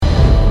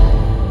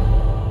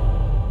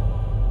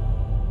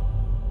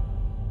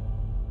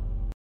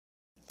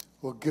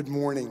Well, good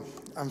morning.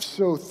 I'm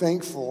so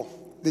thankful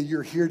that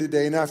you're here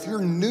today. Now, if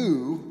you're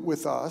new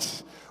with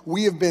us,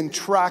 we have been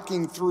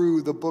tracking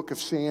through the book of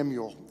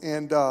Samuel.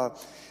 And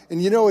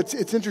you know,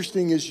 it's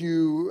interesting as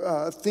you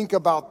think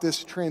about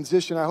this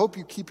transition. I hope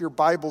you keep your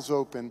Bibles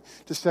open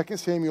to 2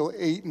 Samuel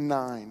 8 and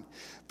 9,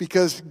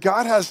 because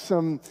God has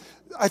some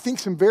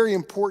very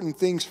important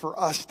things for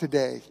us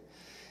today.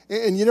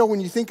 And you know,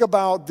 when you think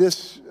about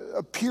this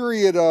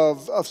period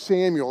of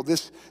Samuel,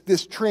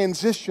 this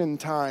transition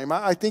time,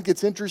 I think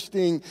it's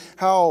interesting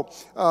how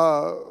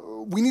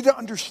we need to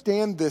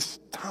understand this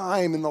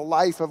time in the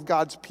life of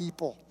God's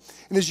people.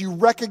 And as you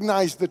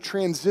recognize the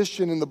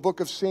transition in the book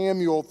of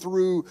Samuel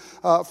through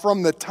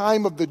from the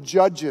time of the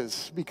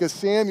judges, because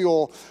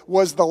Samuel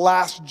was the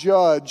last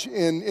judge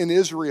in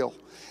Israel.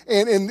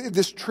 And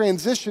this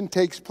transition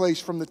takes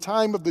place from the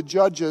time of the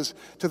judges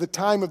to the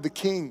time of the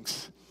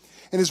kings.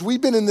 And as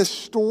we've been in this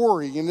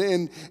story,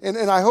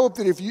 and I hope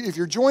that if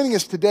you're joining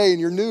us today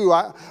and you're new,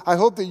 I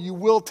hope that you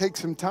will take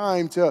some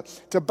time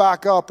to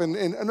back up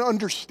and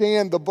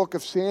understand the book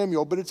of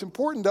Samuel. But it's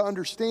important to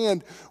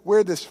understand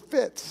where this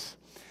fits,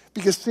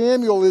 because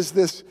Samuel is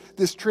this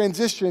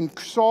transition.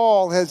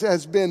 Saul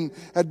had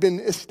been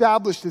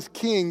established as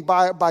king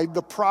by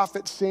the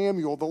prophet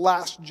Samuel, the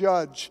last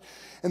judge.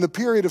 And the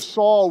period of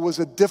Saul was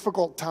a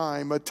difficult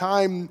time, a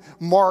time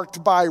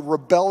marked by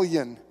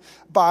rebellion,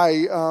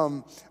 by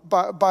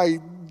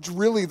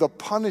really the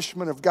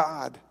punishment of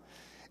God.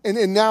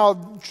 And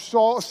now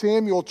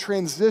Samuel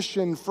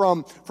transitioned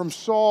from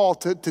Saul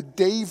to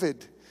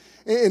David.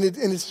 And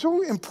it's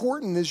so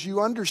important as you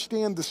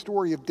understand the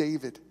story of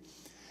David.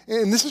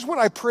 And this is what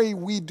I pray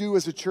we do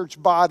as a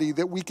church body,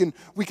 that we can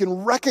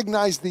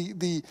recognize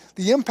the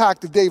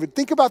impact of David.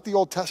 Think about the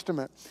Old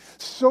Testament.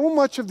 So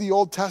much of the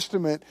Old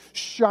Testament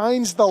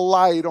shines the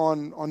light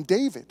on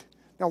David.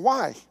 Now,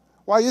 why?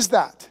 Why is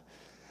that?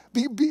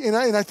 And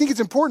I think it's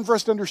important for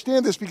us to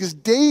understand this, because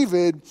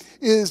David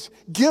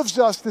gives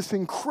us this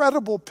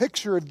incredible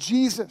picture of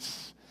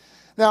Jesus.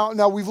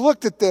 Now we've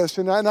looked at this,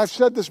 and I've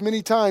said this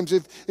many times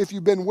if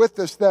you've been with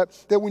us,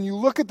 that when you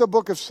look at the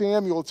book of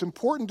Samuel, it's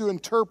important to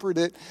interpret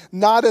it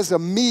not as a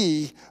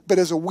me, but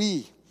as a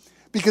we,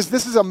 because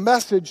this is a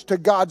message to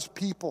God's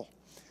people.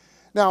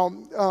 Now,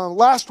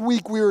 last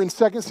week we were in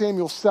 2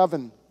 Samuel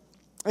 7,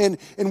 and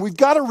we've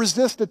got to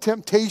resist a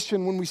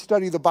temptation when we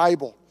study the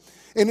Bible.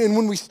 And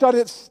when we study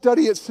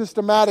it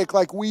systematic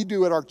like we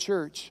do at our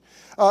church.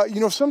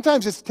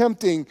 Sometimes it's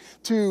tempting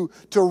to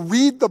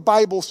read the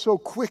Bible so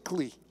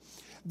quickly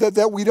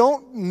that we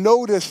don't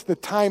notice the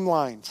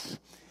timelines.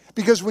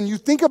 Because when you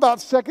think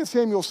about 2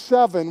 Samuel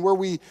 7, where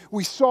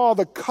we saw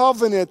the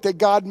covenant that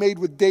God made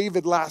with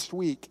David last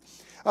week,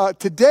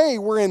 today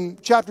we're in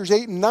chapters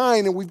 8 and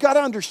 9, and we've got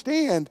to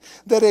understand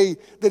that a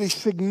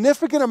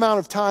significant amount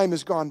of time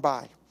has gone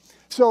by.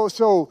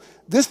 So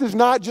this is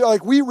not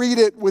like we read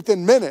it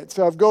within minutes.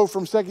 I've go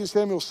from 2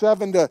 Samuel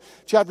 7 to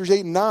chapters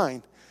 8 and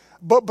 9.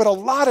 But a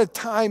lot of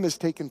time has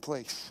taken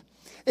place.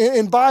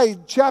 And by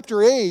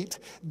chapter 8,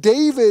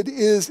 David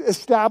is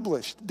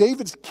established.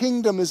 David's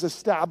kingdom is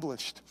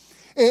established.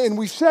 And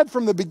we've said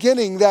from the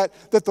beginning that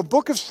the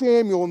book of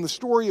Samuel and the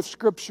story of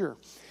Scripture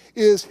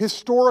is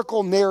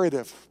historical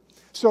narrative.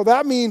 So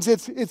that means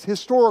it's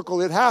historical.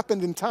 It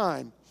happened in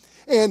time.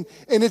 And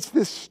it's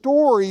this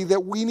story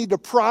that we need to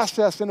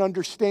process and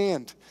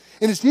understand.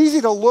 And it's easy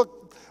to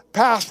look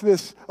past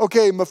this.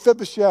 Okay,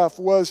 Mephibosheth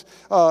was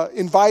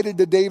invited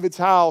to David's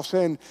house,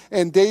 and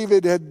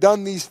David had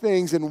done these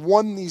things and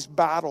won these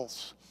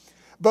battles.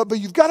 But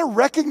you've got to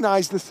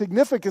recognize the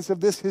significance of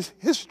this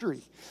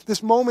history,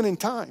 this moment in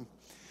time.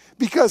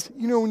 Because,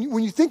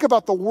 when you think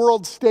about the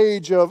world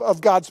stage of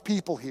God's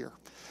people here,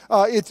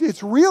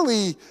 it's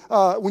really,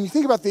 when you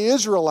think about the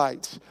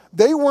Israelites,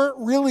 they weren't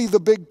really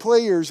the big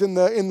players in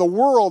the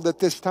world at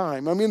this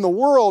time. I mean, the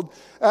world,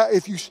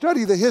 if you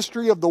study the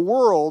history of the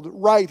world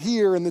right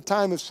here in the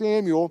time of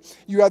Samuel,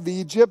 you had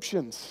the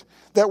Egyptians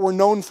that were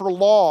known for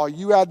law.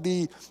 You had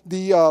the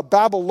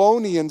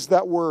Babylonians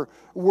that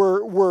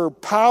were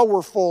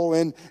powerful,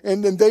 and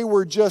they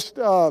were just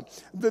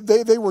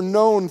they were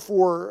known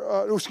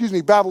for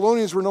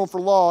Babylonians were known for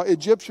law.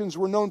 Egyptians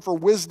were known for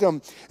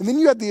wisdom, and then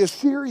you had the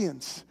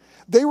Assyrians.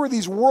 They were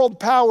these world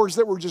powers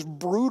that were just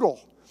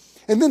brutal.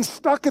 And then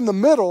stuck in the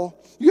middle,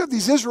 you have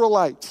these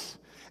Israelites.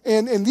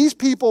 And these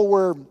people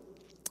were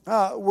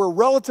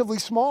relatively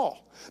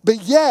small.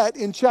 But yet,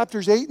 in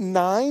chapters 8 and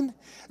 9,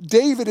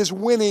 David is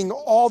winning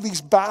all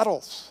these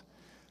battles.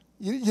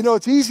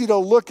 It's easy to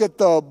look at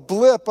the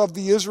blip of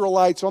the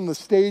Israelites on the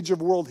stage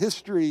of world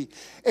history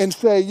and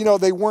say,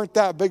 they weren't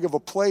that big of a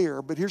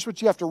player. But here's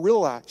what you have to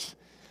realize.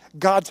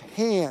 God's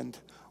hand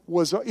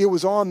was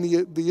on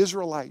the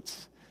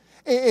Israelites.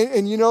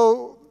 And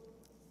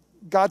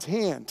God's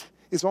hand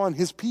is on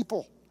his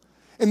people.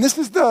 And this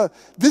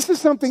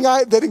is something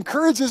that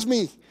encourages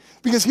me,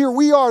 because here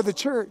we are, the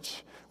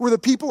church. We're the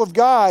people of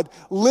God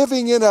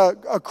living in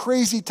a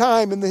crazy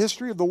time in the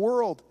history of the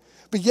world.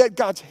 But yet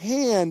God's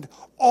hand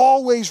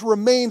always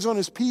remains on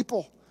his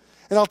people.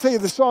 And I'll tell you,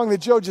 the song that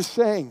Joe just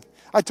sang,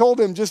 I told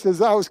him just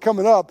as I was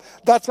coming up,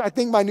 that's, I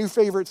think, my new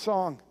favorite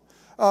song.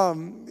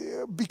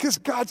 because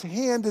God's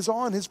hand is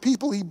on his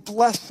people. He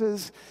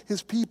blesses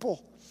his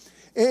people.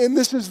 And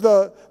this is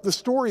the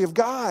story of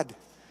God.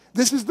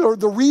 This is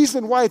the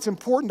reason why it's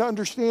important to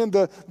understand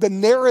the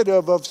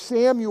narrative of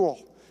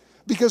Samuel.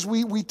 Because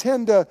we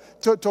tend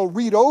to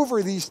read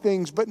over these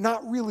things but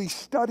not really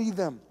study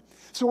them.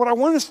 So what I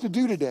want us to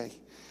do today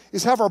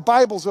is have our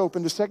Bibles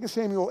open to 2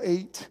 Samuel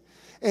 8.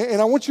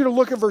 And I want you to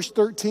look at verse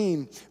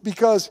 13,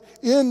 because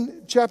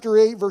in chapter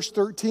 8, verse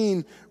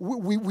 13,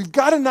 we've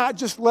got to not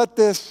just let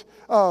this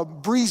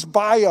breeze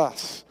by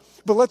us,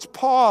 but let's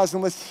pause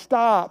and let's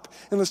stop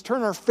and let's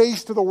turn our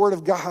face to the Word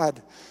of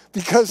God,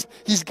 because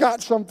he's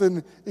got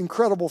something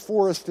incredible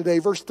for us today.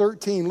 Verse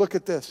 13, look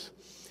at this.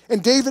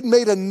 And David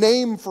made a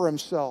name for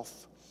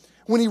himself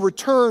when he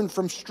returned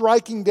from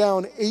striking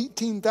down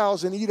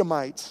 18,000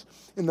 Edomites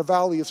in the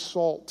Valley of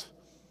Salt.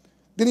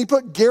 Then he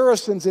put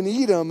garrisons in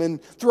Edom, and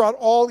throughout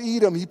all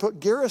Edom he put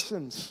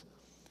garrisons.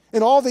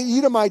 And all the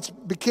Edomites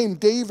became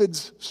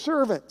David's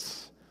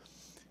servants.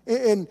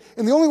 And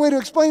the only way to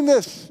explain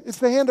this, it's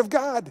the hand of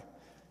God.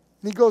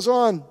 And he goes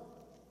on,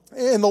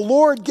 and the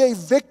Lord gave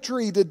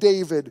victory to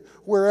David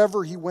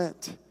wherever he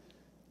went.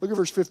 Look at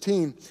verse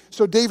 15.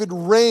 So David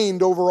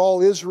reigned over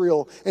all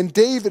Israel, and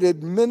David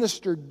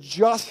administered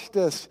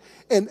justice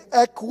and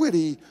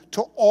equity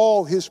to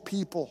all his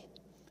people.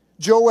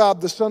 Joab,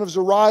 the son of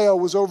Zeruiah,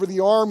 was over the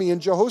army, and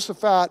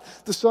Jehoshaphat,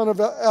 the son of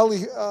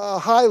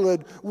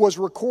Ahilud, was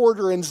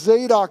recorder, and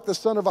Zadok, the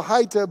son of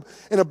Ahitub,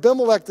 and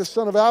Abimelech, the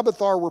son of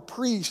Abiathar, were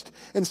priests,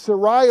 and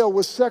Sariah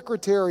was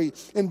secretary,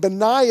 and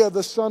Benaiah,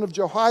 the son of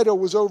Jehoiada,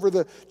 was over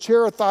the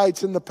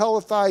Cherethites and the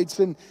Pelethites,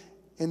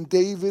 and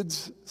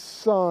David's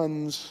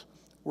sons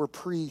were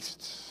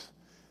priests.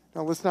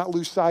 Now, let's not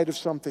lose sight of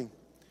something.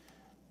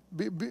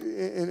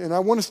 And I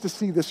want us to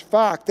see this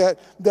fact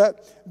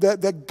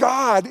that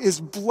God is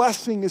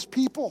blessing his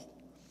people.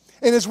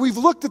 And as we've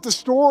looked at the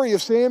story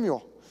of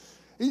Samuel,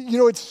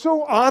 it's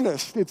so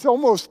honest, it's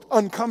almost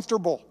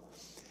uncomfortable.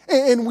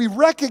 And we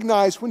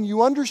recognize, when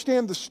you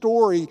understand the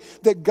story,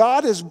 that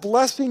God is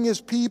blessing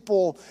his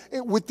people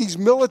with these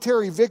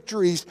military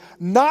victories,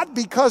 not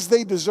because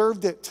they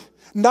deserved it,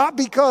 not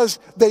because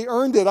they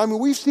earned it. I mean,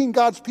 we've seen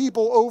God's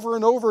people over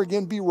and over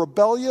again be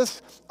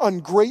rebellious,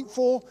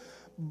 ungrateful,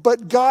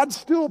 but God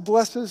still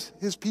blesses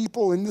his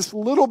people, and this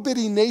little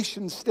bitty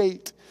nation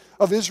state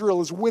of Israel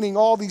is winning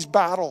all these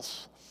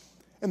battles.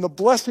 And the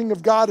blessing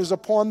of God is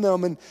upon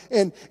them. And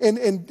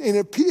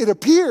it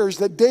appears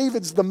that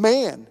David's the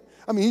man.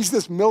 I mean, he's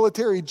this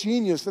military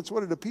genius. That's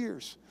what it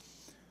appears.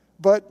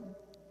 But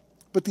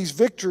these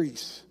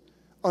victories,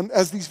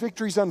 as these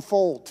victories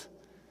unfold,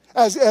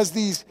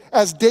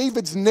 as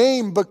David's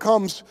name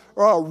becomes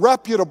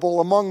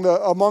reputable among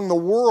the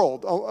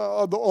world,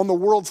 on the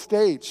world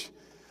stage,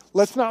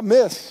 let's not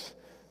miss.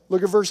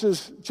 Look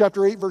at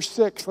chapter 8, verse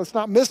 6. Let's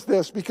not miss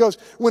this, because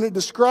when it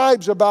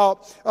describes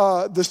about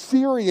the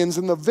Syrians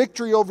and the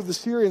victory over the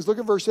Syrians, look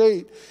at verse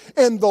 8.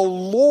 And the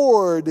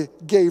Lord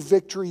gave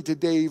victory to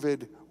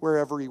David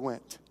wherever he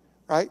went.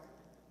 Right?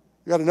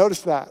 You got to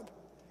notice that.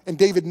 And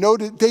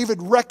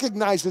David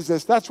recognizes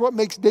this. That's what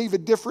makes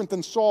David different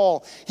than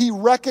Saul. He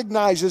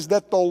recognizes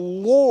that the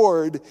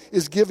Lord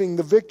is giving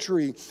the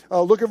victory.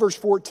 Look at verse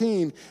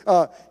 14.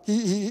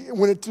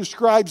 When it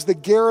describes the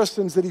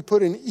garrisons that he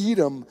put in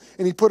Edom,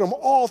 and he put them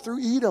all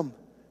through Edom.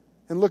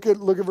 And look at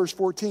verse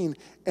 14.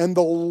 And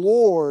the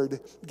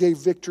Lord gave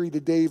victory to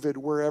David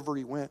wherever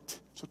he went.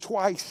 So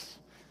twice.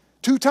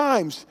 2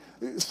 times.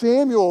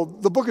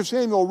 The book of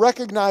Samuel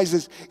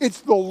recognizes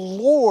it's the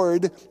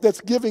Lord that's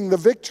giving the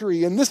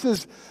victory. And this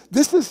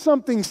is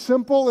something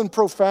simple and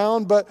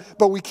profound, but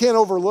we can't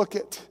overlook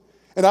it.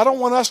 And I don't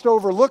want us to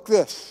overlook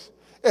this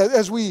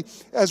as we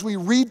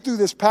read through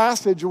this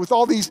passage with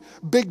all these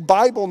big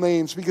Bible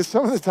names, because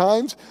some of the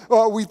times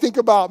we think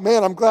about,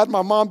 man, I'm glad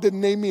my mom didn't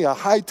name me a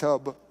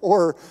Ahitub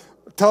or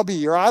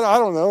Tubby, or I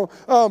don't know.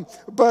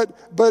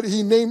 But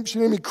she named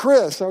me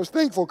Chris. I was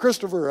thankful.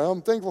 Christopher,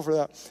 I'm thankful for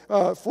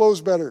that.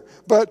 Flows better.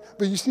 But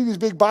you see these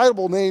big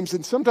Bible names,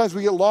 and sometimes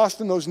we get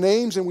lost in those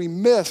names and we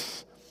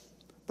miss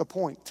the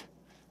point.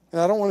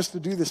 And I don't want us to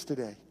do this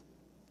today,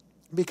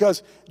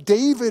 because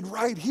David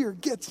right here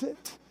gets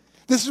it.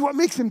 This is what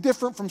makes him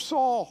different from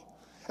Saul.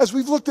 As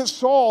we've looked at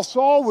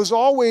Saul was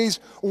always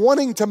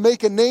wanting to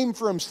make a name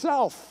for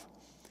himself.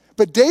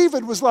 But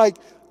David was like,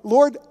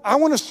 Lord, I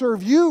want to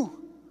serve you.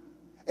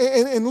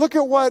 And look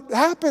at what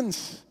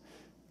happens.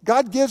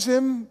 God gives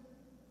him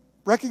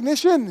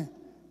recognition.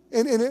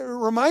 And it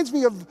reminds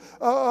me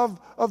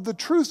of the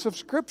truths of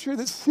Scripture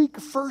that seek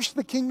first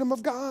the kingdom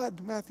of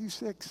God, Matthew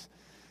 6.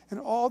 And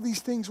all these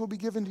things will be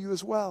given to you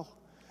as well.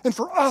 And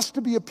for us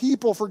to be a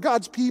people, for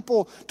God's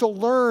people to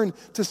learn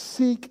to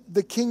seek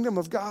the kingdom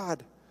of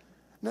God.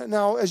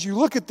 Now, as you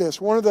look at this,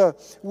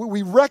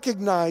 we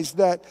recognize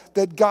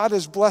that God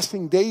is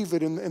blessing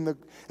David, and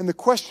the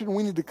question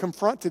we need to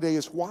confront today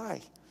is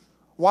why?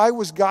 Why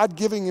was God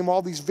giving him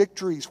all these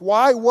victories?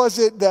 Why was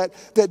it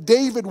that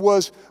David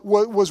was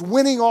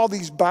winning all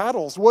these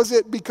battles? Was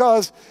it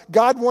because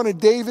God wanted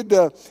David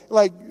to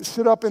like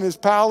sit up in his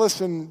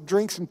palace and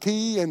drink some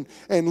tea and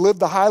live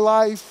the high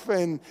life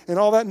and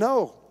all that?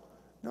 No.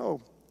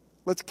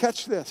 Let's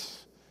catch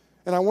this.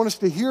 And I want us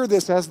to hear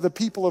this as the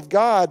people of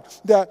God,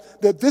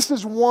 that this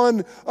is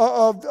one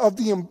of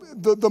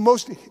the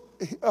most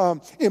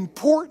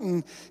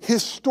important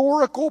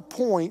historical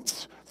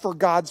points for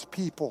God's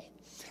people.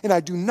 And I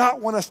do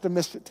not want us to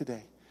miss it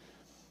today.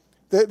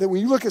 That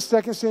when you look at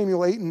 2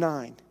 Samuel 8 and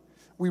 9,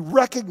 we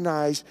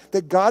recognize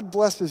that God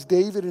blesses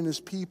David and his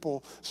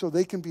people so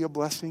they can be a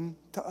blessing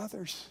to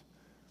others.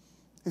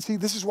 And see,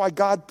 this is why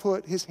God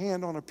put his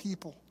hand on a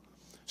people,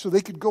 so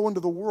they could go into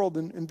the world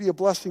and be a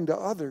blessing to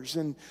others.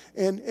 And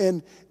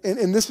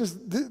this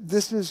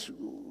is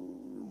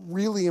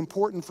really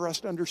important for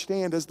us to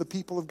understand as the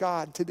people of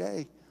God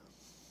today.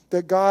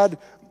 That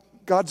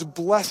God's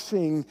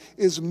blessing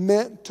is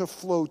meant to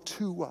flow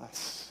to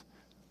us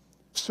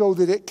so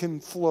that it can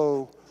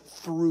flow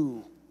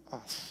through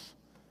us.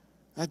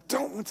 I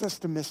don't want us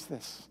to miss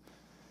this.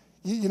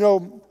 You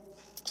know,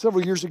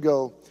 several years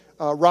ago,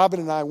 Robin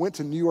and I went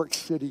to New York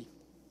City.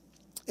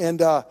 And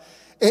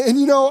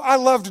you know, I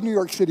loved New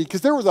York City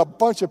because there was a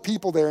bunch of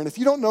people there. And if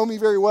you don't know me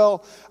very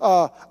well,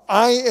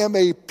 I am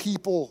a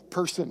people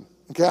person.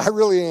 Okay, I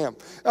really am.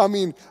 I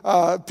mean,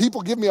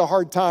 people give me a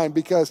hard time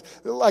because,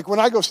 like, when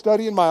I go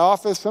study in my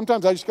office,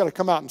 sometimes I just got to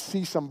come out and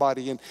see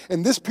somebody.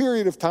 And this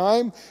period of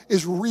time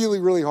is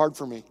really, really hard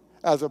for me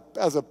as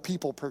a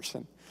people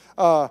person.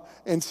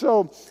 And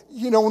so,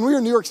 you know, when we were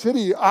in New York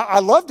City, I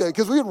loved it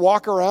because we would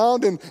walk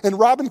around and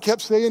Robin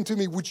kept saying to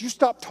me, would you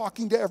stop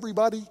talking to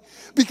everybody?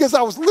 Because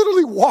I was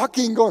literally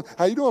walking going,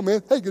 how you doing,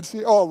 man? Hey, good to see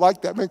you. Oh, I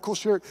like that, man. Cool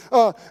shirt.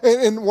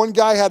 And one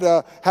guy had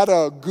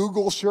a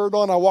Google shirt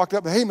on. I walked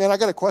up, hey, man, I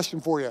got a question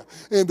for you.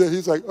 And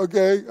he's like,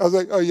 okay. I was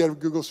like, oh, you had a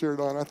Google shirt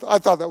on. I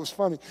thought that was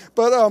funny.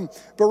 But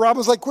Robin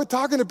was like, quit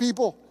talking to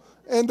people.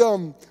 And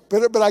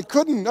but I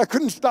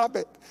couldn't stop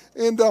it.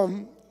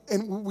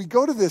 And we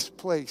go to this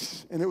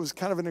place, and it was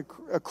kind of in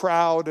a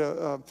crowd,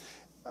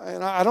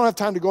 and I don't have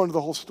time to go into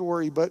the whole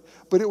story, but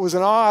it was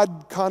an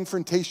odd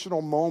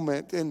confrontational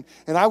moment, and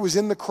I was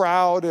in the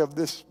crowd of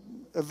this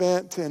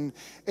event, and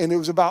it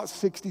was about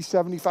 60,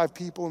 75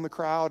 people in the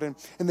crowd, and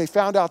they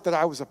found out that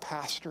I was a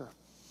pastor.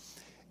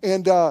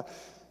 And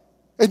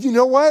you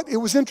know what? It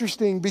was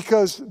interesting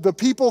because the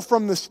people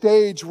from the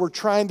stage were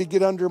trying to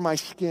get under my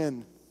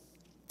skin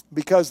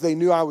because they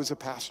knew I was a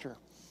pastor.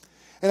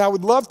 And I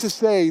would love to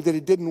say that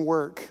it didn't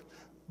work,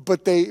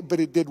 but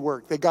it did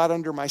work. They got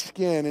under my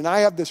skin. And I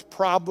have this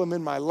problem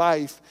in my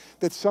life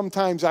that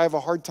sometimes I have a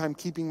hard time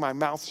keeping my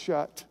mouth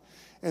shut.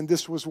 And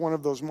this was one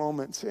of those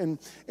moments. And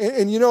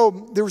you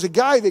know, there was a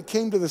guy that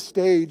came to the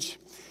stage,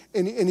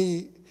 and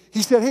he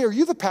said, hey, are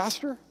you the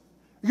pastor?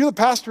 Are you the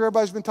pastor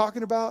everybody's been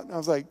talking about? And I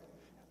was like,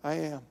 I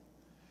am.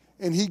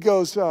 And he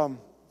goes, and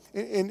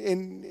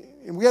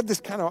we had this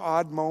kind of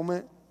odd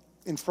moment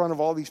in front of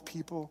all these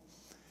people.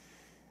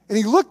 And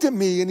he looked at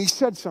me and he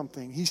said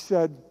something. He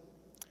said,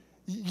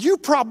 you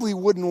probably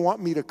wouldn't want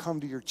me to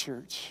come to your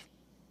church.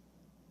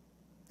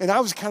 And I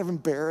was kind of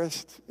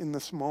embarrassed in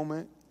this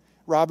moment.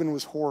 Robin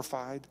was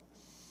horrified.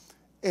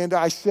 And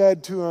I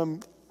said to him,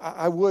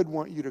 I would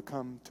want you to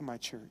come to my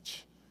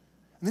church.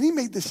 And then he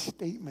made this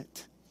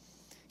statement.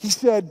 He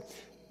said,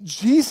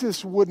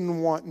 Jesus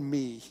wouldn't want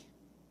me.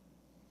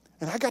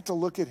 And I got to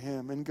look at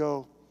him and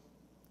go,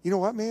 you know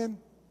what, man?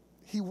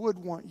 He would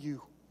want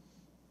you.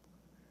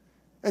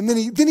 And then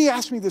he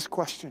asked me this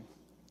question.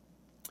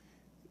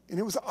 And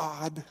it was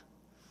odd.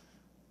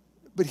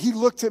 But he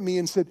looked at me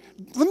and said,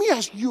 let me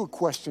ask you a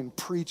question,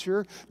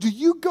 preacher. Do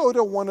you go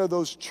to one of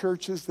those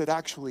churches that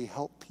actually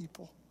help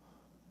people?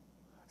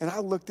 And I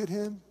looked at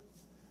him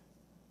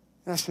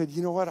and I said,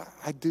 you know what?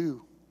 I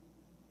do.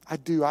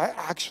 I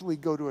actually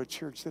go to a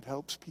church that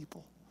helps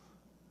people.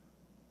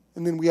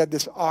 And then we had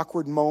this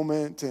awkward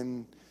moment,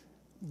 and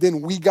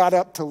then we got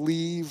up to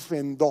leave,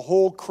 and the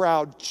whole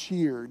crowd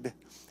cheered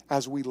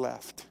as we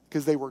left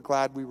because they were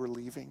glad we were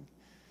leaving.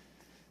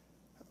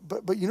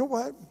 But you know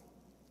what?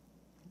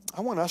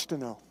 I want us to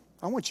know.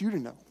 I want you to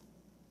know.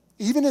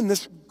 Even in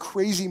this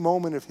crazy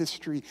moment of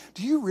history,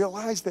 do you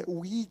realize that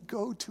we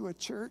go to a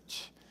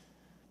church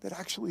that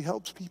actually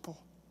helps people?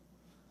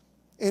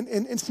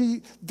 And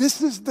see,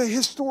 this is the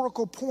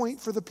historical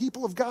point for the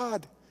people of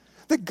God.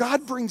 That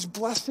God brings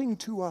blessing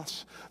to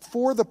us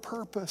for the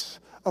purpose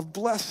of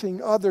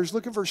blessing others.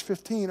 Look at verse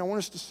 15. I want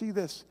us to see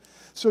this.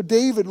 So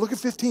David, look at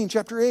 15,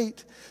 chapter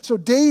 8. So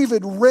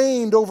David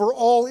reigned over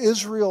all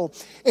Israel,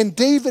 and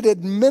David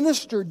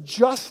administered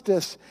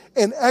justice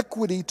and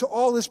equity to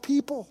all his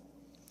people.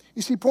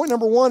 You see, point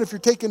number one, if you're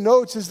taking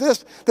notes, is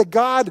this, that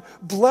God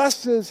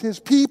blesses his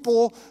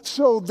people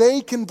so they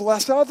can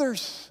bless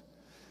others.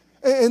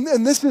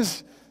 And this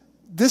is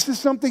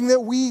something that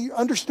we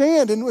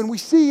understand, and when we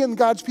see in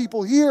God's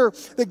people here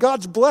that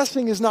God's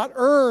blessing is not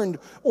earned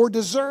or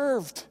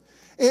deserved.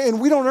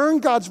 And we don't earn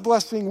God's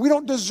blessing. We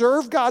don't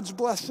deserve God's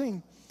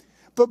blessing.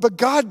 But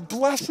God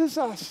blesses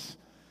us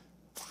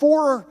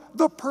for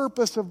the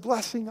purpose of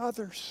blessing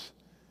others.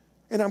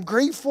 And I'm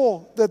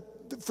grateful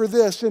for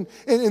this. And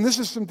this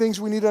is some things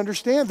we need to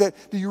understand. That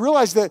do you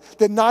realize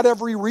that not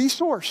every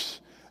resource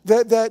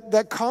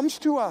that comes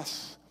to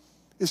us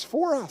is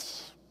for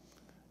us?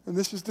 And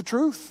this is the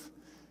truth.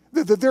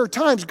 That there are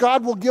times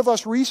God will give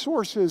us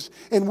resources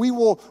and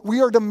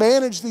we are to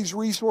manage these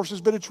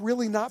resources, but it's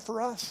really not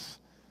for us.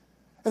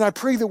 And I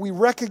pray that we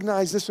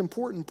recognize this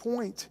important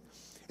point.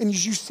 And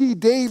as you see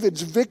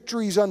David's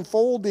victories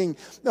unfolding,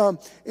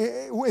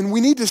 and we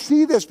need to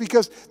see this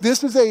because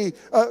this is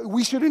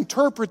we should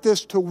interpret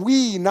this to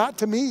we, not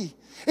to me.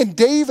 And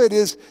David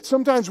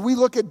sometimes we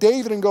look at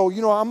David and go,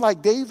 I'm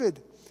like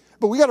David.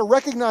 But we got to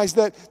recognize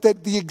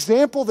that the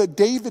example that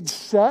David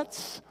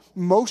sets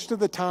most of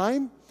the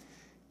time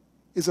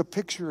is a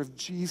picture of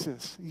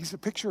Jesus. He's a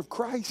picture of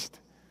Christ.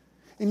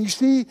 And you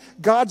see,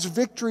 God's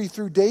victory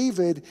through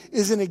David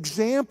is an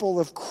example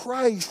of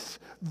Christ's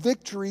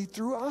victory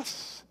through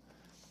us.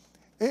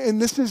 And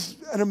this is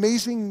an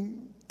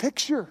amazing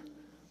picture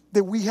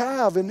that we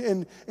have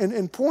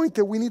and point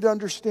that we need to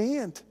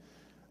understand.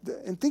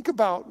 And think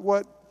about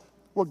what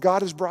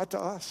God has brought to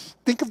us.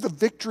 Think of the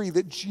victory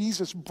that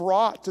Jesus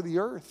brought to the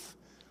earth.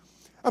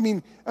 I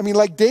mean,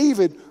 like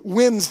David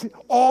wins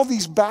all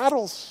these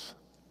battles.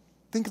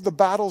 Think of the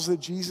battles that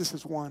Jesus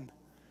has won.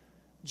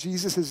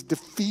 Jesus has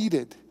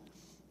defeated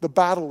the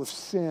battle of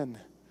sin.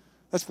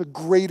 That's the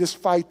greatest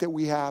fight that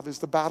we have, is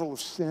the battle of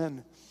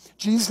sin.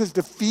 Jesus has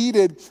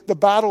defeated the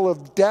battle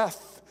of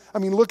death. I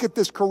mean, look at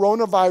this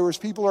coronavirus.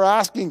 People are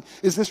asking,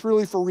 is this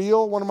really for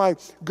real? One of my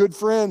good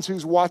friends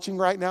who's watching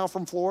right now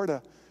from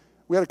Florida,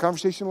 we had a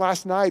conversation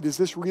last night. Is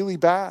this really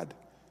bad?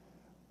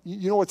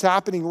 You know what's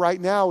happening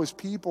right now is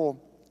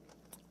people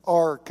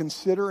are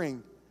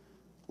considering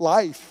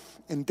life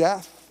and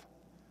death.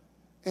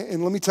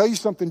 And let me tell you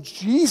something.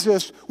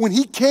 Jesus, when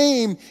he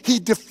came, he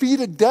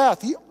defeated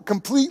death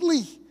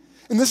completely.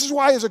 And this is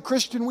why as a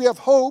Christian we have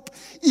hope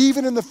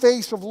even in the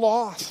face of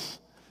loss.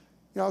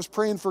 I was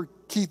praying for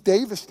Keith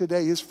Davis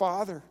today, his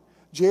father.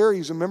 Jerry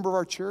is a member of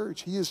our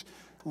church. He is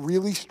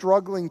really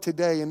struggling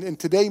today. And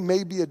today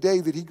may be a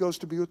day that he goes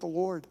to be with the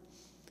Lord.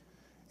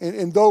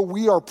 And though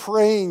we are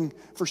praying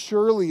for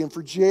Shirley and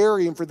for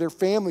Jerry and for their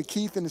family,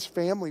 Keith and his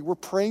family, we're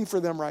praying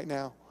for them right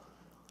now.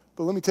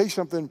 But let me tell you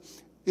something.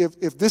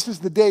 If this is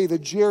the day that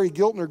Jerry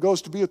Giltner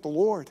goes to be with the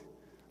Lord,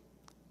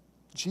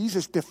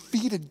 Jesus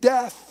defeated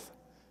death.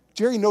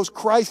 Jerry knows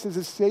Christ as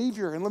his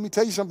Savior. And let me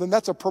tell you something,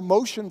 that's a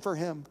promotion for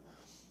him.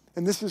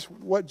 And this is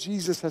what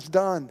Jesus has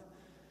done.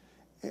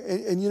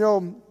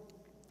 And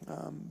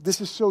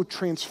this is so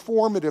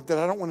transformative that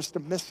I don't want us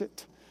to miss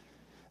it.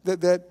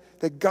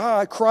 That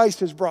God, Christ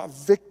has brought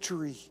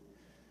victory.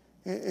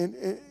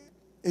 And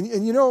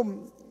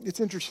it's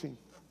interesting.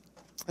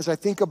 As I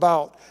think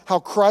about how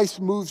Christ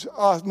moves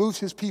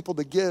his people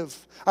to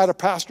give. I had a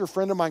pastor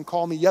friend of mine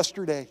call me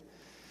yesterday.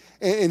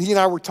 And he and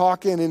I were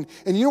talking. And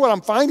you know what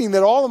I'm finding?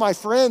 That all of my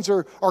friends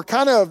are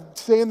kind of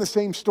saying the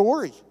same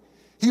story.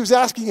 He was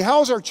asking,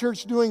 how's our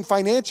church doing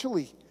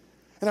financially?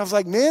 And I was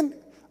like, man,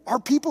 our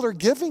people are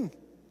giving.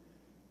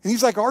 And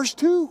he's like, ours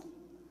too.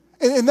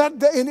 And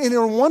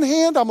on one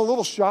hand, I'm a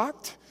little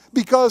shocked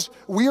because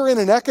we are in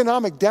an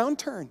economic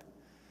downturn.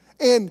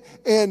 And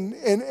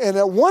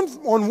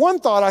on one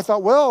thought, I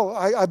thought, well,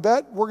 I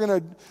bet we're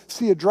going to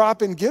see a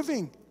drop in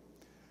giving.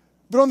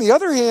 But on the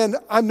other hand,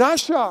 I'm not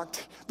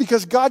shocked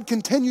because God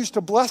continues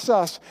to bless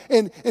us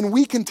and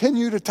we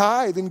continue to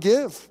tithe and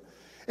give.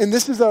 And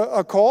this is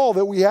a call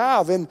that we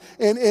have. And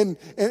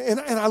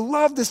I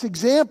love this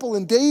example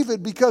in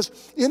David because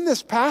in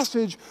this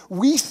passage,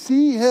 we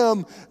see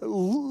him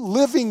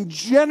living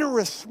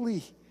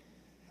generously.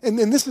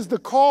 And this is the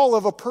call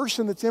of a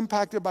person that's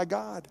impacted by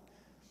God.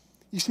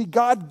 You see,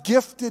 God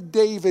gifted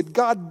David.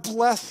 God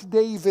blessed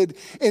David.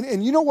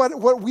 And you know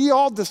what we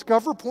all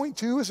discover, point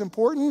two, is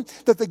important?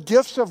 That the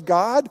gifts of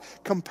God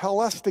compel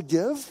us to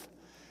give.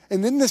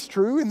 And isn't this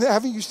true? And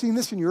haven't you seen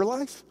this in your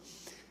life?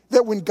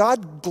 That when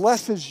God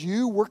blesses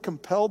you, we're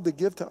compelled to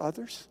give to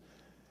others.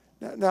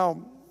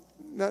 Now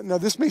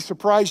this may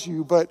surprise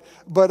you, but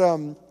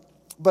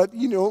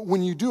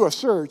when you do a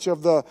search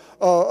of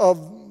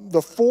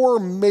the four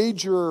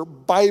major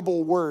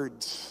Bible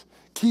words,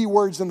 key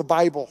words in the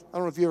Bible. I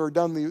don't know if you've ever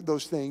done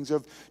those things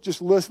of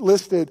just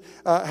listed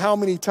how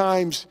many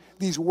times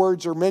these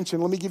words are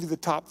mentioned. Let me give you the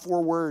top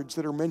 4 words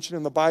that are mentioned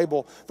in the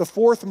Bible. The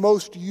 4th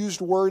most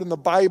used word in the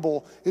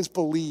Bible is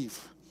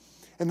believe.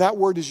 And that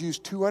word is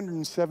used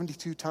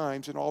 272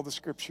 times in all the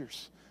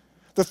scriptures.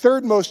 The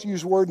 3rd most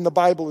used word in the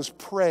Bible is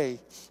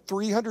pray.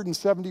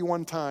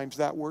 371 times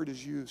that word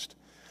is used.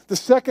 The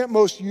 2nd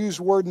most used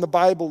word in the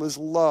Bible is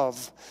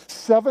love.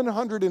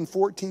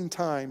 714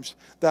 times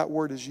that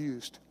word is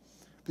used.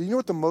 But you know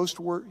what the most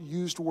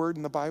used word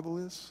in the Bible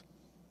is?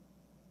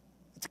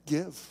 It's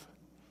give.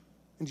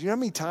 And do you know how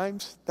many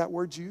times that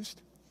word's used?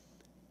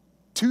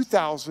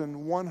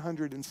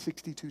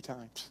 2,162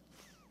 times.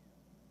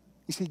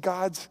 You see,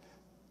 God's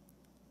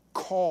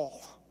call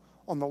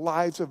on the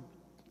lives of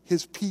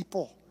his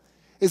people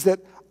is that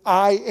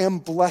I am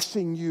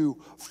blessing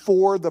you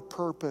for the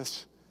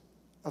purpose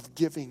of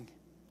giving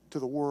to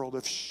the world,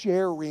 of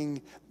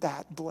sharing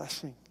that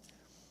blessing.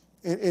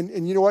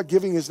 And you know what?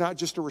 Giving is not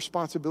just a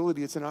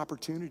responsibility, it's an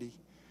opportunity.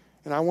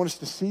 And I want us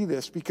to see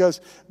this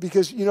because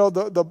you know,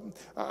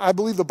 I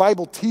believe the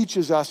Bible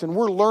teaches us, and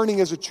we're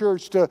learning as a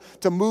church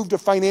to move to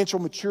financial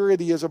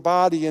maturity as a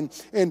body. And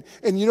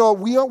you know,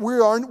 we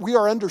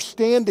are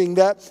understanding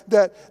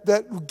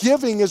that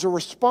giving is a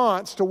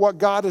response to what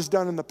God has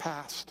done in the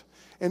past.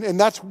 And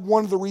that's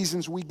one of the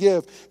reasons we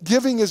give.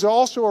 Giving is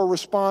also a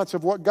response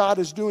of what God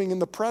is doing in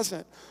the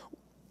present,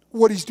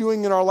 what He's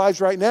doing in our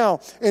lives right now.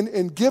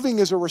 And giving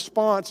is a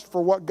response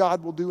for what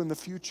God will do in the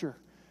future.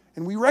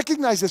 And we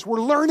recognize this.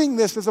 We're learning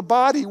this as a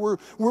body. We're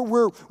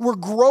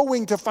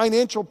growing to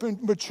financial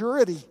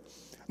maturity.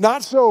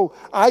 Not so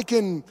I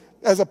can,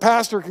 as a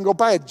pastor, can go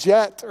buy a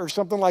jet or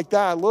something like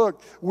that.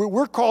 Look,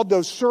 we're called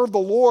to serve the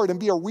Lord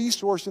and be a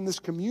resource in this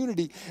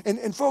community.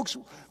 And folks,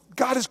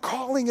 God is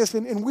calling us,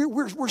 and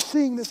we're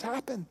seeing this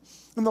happen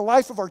in the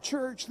life of our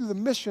church, through the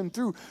mission,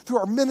 through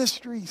our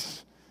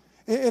ministries.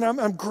 And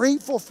I'm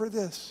grateful for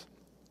this.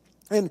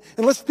 And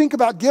let's think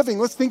about giving.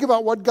 Let's think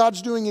about what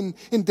God's doing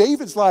in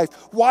David's life.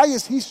 Why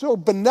is he so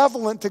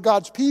benevolent to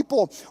God's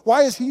people?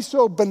 Why is he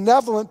so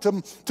benevolent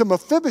to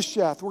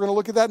Mephibosheth? We're going to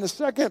look at that in a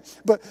second.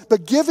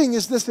 But giving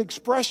is this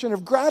expression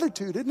of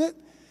gratitude, isn't it?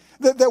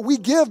 That we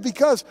give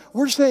because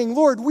we're saying,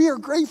 Lord, we are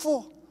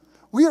grateful.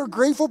 We are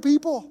grateful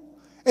people.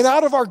 And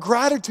out of our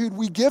gratitude,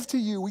 we give to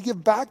you. We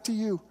give back to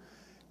you.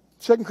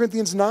 2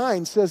 Corinthians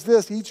 9 says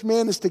this: each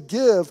man is to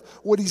give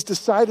what he's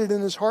decided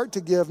in his heart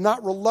to give,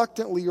 not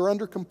reluctantly or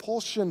under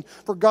compulsion,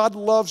 for God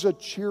loves a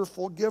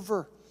cheerful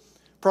giver.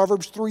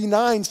 Proverbs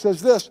 3:9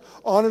 says this: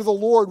 honor the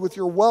Lord with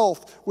your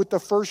wealth, with the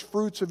first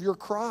fruits of your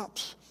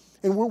crops.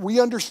 And we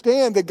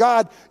understand that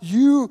God,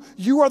 you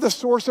are the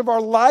source of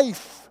our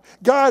life.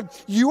 God,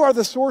 you are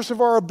the source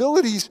of our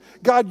abilities.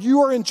 God,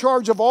 you are in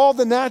charge of all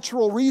the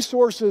natural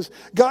resources.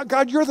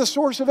 God, you're the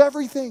source of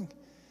everything.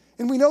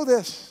 And we know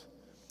this.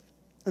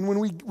 And when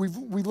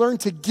we learn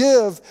to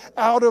give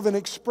out of an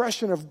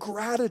expression of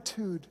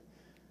gratitude.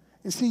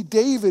 And see,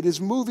 David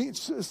is moving,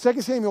 2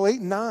 Samuel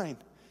 8:9.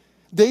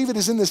 David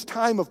is in this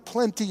time of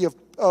plenty,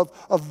 of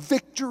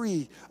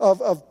victory,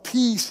 of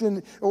peace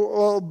and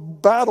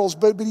battles,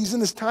 but he's in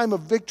this time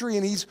of victory,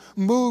 and he's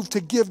moved to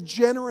give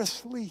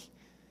generously.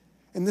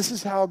 And this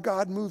is how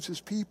God moves his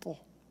people.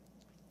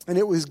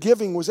 And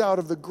giving was out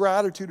of the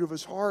gratitude of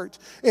his heart.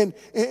 And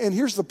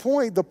here's the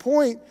point. The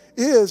point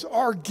is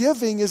our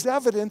giving is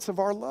evidence of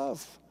our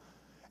love.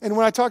 And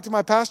when I talked to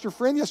my pastor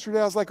friend yesterday,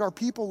 I was like, our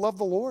people love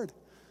the Lord.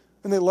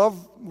 And they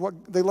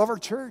love our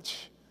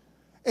church.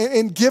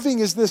 And giving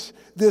is this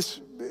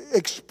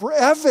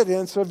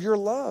evidence of your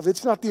love.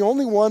 It's not the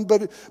only one,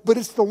 but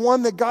it's the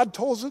one that God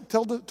told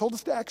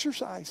us to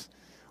exercise.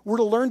 We're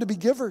to learn to be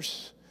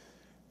givers.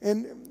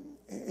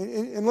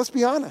 And let's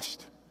be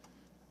honest.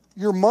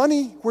 Your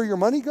money, where your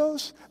money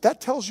goes, that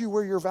tells you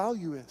where your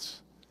value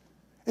is.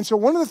 And so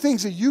one of the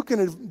things that you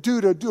can do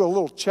to do a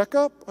little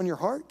checkup on your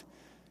heart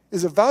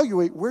is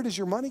evaluate, where does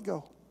your money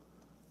go?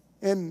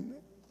 And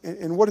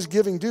what does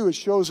giving do? It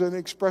shows an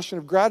expression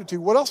of gratitude.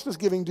 What else does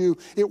giving do?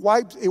 It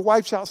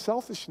wipes out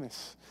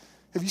selfishness.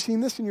 Have you seen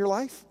this in your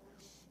life?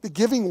 That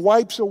giving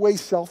wipes away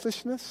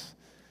selfishness.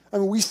 I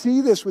mean, we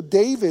see this with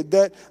David,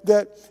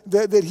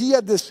 that he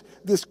had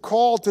this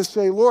call to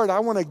say, Lord, I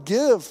want to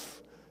give.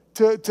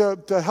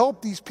 To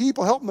help these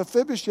people, help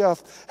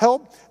Mephibosheth,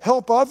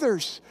 help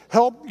others,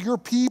 help your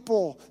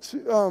people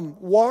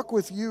walk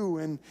with you.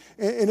 And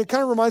it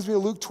kind of reminds me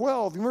of Luke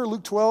 12. You remember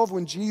Luke 12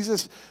 when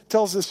Jesus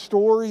tells this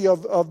story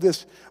of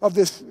this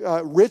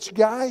rich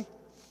guy?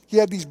 He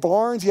had these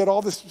barns, he had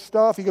all this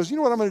stuff. He goes, you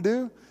know what I'm going to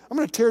do? I'm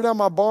going to tear down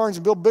my barns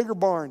and build bigger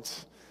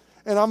barns.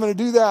 And I'm going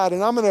to do that.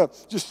 And I'm going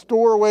to just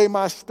store away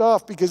my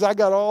stuff because I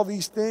got all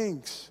these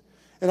things.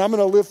 And I'm going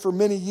to live for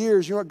many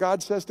years. You know what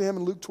God says to him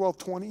in Luke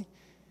 12:20?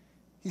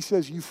 He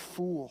says, you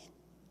fool.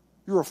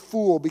 You're a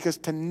fool because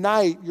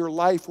tonight your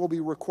life will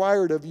be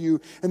required of you.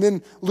 And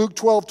then Luke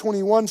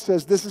 12:21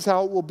 says, this is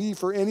how it will be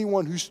for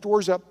anyone who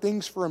stores up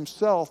things for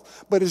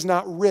himself, but is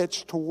not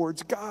rich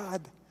towards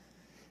God.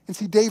 And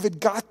see,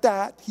 David got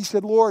that. He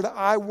said, Lord,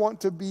 I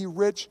want to be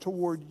rich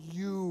toward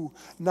you,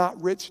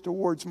 not rich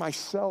towards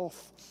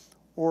myself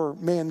or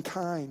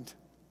mankind.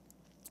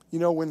 You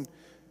know, when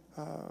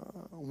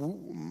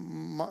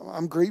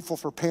I'm grateful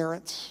for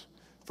parents,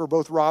 for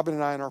both Robin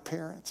and I and our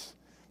parents.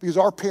 Because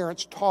our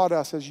parents taught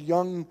us as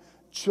young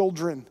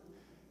children,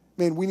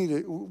 man, we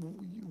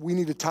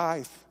need to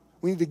tithe.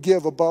 We need to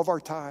give above our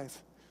tithe.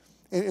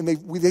 And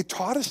they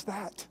taught us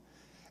that.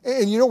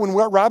 And you know, when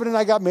Robin and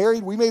I got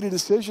married, we made a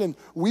decision.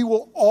 We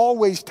will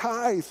always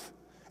tithe.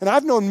 And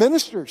I've known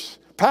ministers,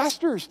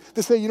 pastors,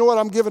 that say, you know what,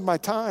 I'm giving my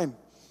time.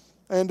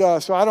 And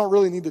so I don't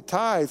really need to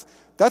tithe.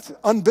 That's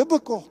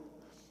unbiblical.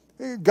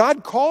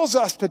 God calls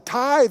us to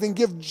tithe and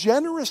give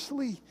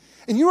generously.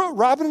 And you know what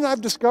Robin and I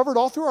have discovered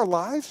all through our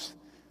lives?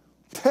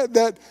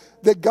 That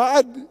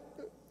God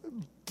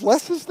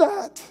blesses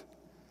that.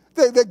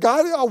 That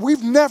God,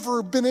 we've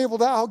never been able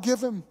to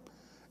outgive him.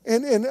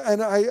 And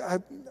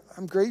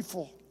I'm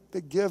grateful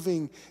that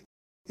giving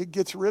It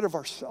gets rid of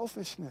our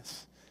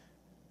selfishness.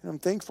 And I'm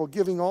thankful.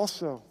 Giving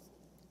also,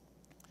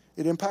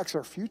 it impacts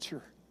our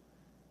future.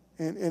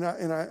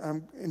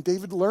 And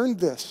David learned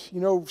this.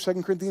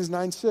 2 Corinthians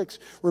 9:6.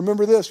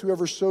 Remember this,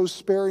 whoever sows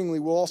sparingly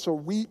will also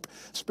reap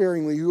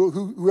sparingly.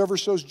 Whoever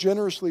sows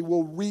generously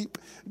will reap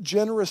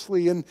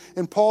generously. And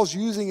Paul's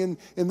using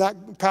in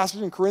that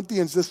passage in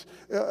Corinthians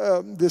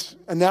this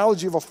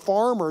analogy of a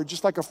farmer.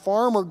 Just like a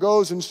farmer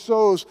goes and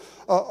sows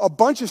a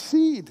bunch of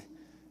seed,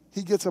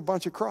 he gets a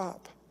bunch of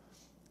crop.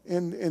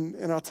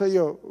 And I'll tell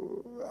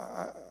you,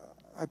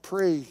 I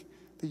pray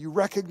that you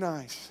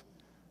recognize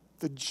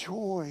the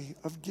joy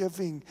of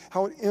giving,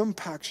 how it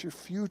impacts your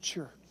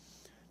future.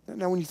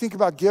 Now, when you think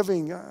about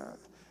giving,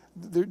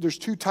 there's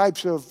two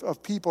types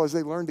of people as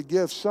they learn to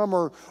give. Some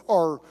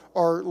are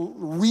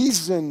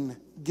reason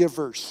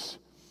givers.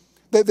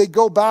 They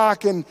go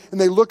back and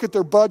they look at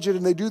their budget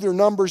and they do their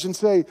numbers and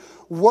say,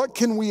 what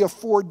can we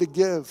afford to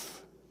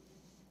give?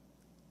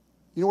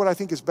 You know what I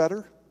think is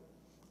better?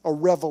 A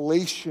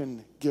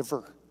revelation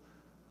giver.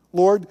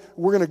 Lord,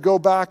 we're going to go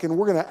back and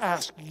we're going to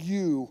ask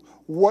you,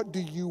 what do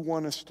you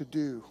want us to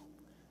do?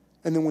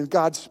 And then when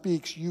God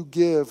speaks, you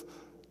give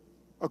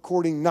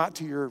according not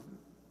to your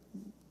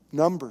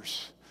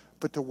numbers,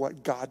 but to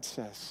what God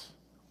says.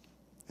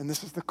 And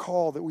this is the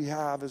call that we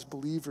have as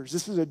believers.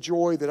 This is a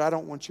joy that I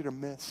don't want you to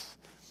miss.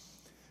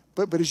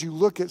 But as you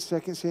look at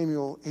 2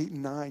 Samuel 8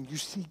 and 9, you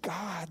see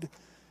God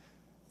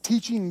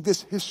teaching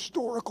this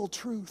historical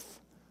truth.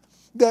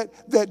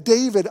 That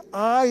David,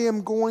 I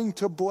am going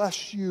to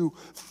bless you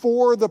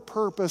for the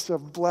purpose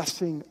of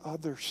blessing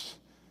others.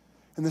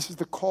 And this is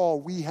the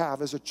call we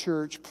have as a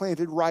church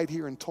planted right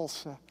here in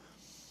Tulsa.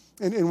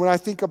 And when I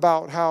think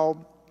about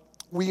how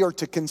we are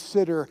to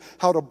consider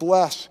how to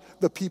bless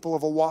the people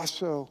of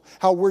Owasso,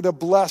 how we're to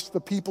bless the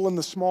people in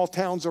the small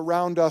towns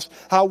around us,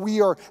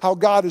 how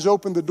God has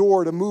opened the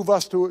door to move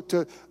us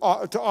to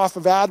off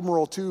of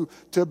Admiral to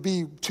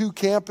be 2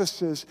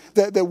 campuses,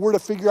 that we're to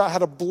figure out how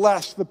to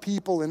bless the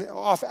people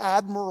off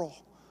Admiral.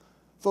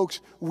 Folks,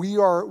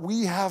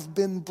 we have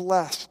been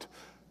blessed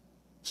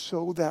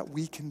so that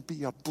we can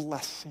be a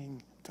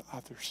blessing to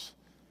others.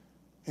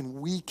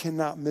 And we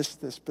cannot miss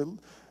this.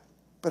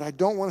 But I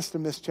don't want us to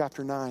miss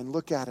chapter 9.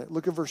 Look at it.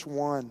 Look at verse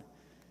 1.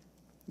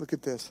 Look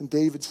at this. And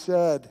David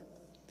said,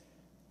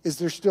 is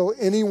there still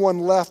anyone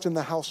left in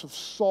the house of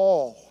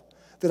Saul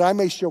that I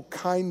may show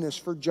kindness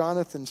for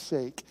Jonathan's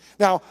sake?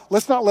 Now,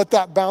 let's not let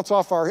that bounce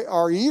off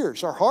our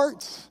ears, our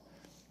hearts.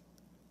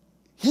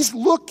 He's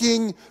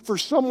looking for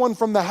someone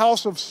from the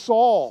house of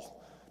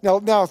Saul.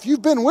 Now, if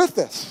you've been with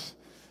us,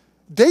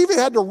 David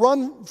had to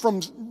run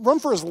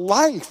for his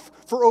life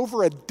for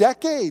over a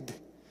decade.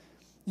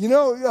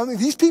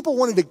 These people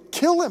wanted to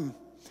kill him.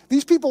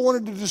 These people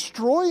wanted to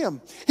destroy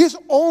him. His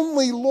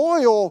only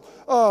loyal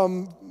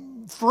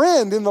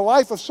friend in the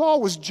life of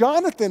Saul was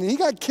Jonathan, and he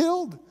got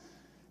killed.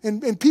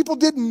 And people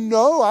didn't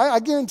know.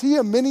 I guarantee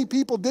you many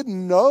people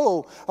didn't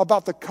know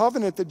about the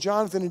covenant that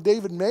Jonathan and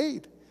David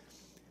made.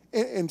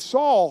 And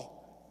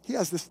Saul, he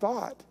has this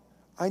thought.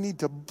 I need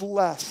to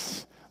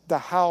bless the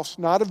house,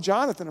 not of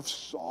Jonathan, of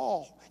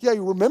Saul. Yeah, he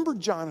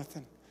remembered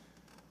Jonathan.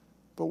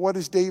 But what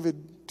is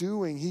David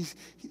doing?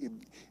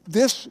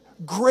 This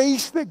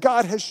grace that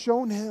God has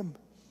shown him,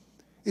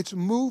 it's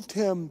moved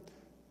him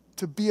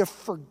to be a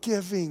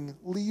forgiving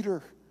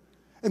leader.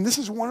 And this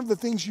is one of the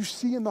things you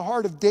see in the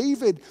heart of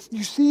David.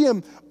 You see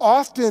him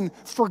often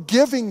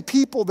forgiving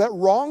people that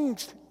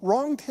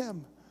wronged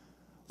him.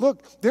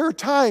 Look, there are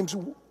times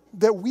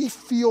that we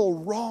feel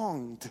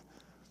wronged.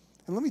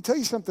 And let me tell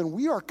you something,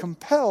 we are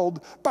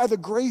compelled by the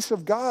grace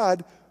of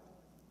God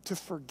to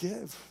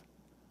forgive.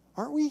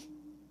 Aren't we?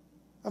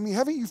 I mean,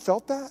 haven't you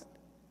felt that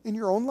in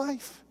your own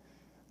life?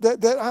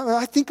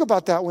 I think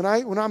about that when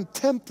I'm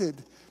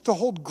tempted to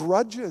hold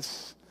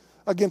grudges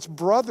against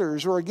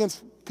brothers or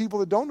against people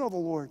that don't know the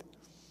Lord.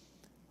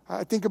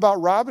 I think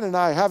about Robin and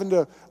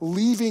I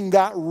leaving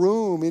that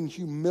room in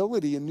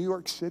humility in New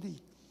York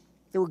City.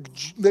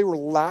 They were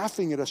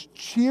laughing at us,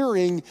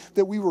 cheering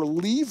that we were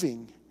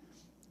leaving.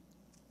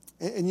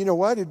 And you know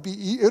what? It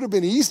would have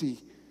been easy.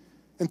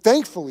 And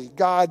thankfully,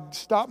 God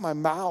stopped my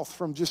mouth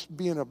from just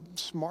being a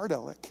smart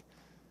aleck.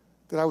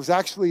 That I was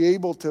actually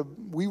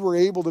we were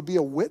able to be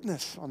a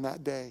witness on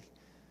that day.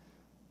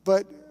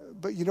 But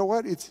you know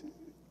what?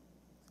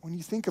 When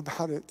you think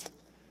about it,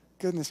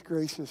 goodness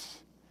gracious,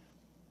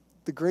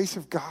 the grace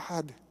of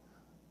God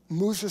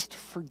moves us to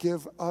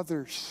forgive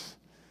others.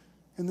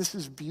 And this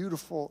is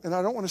beautiful. And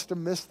I don't want us to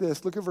miss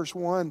this. Look at verse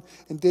 1.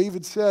 And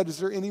David said, is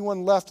there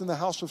anyone left in the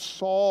house of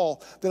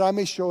Saul that I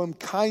may show him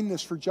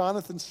kindness for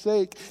Jonathan's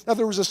sake? Now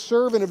there was a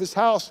servant of his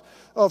house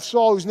of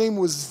Saul whose name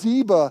was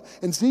Ziba.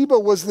 And Ziba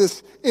was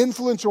this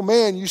influential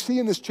man. You see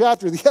in this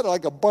chapter, he had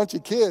like a bunch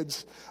of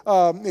kids.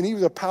 And he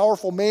was a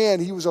powerful man.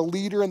 He was a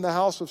leader in the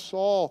house of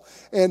Saul.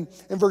 And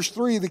in verse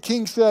 3, the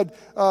king said,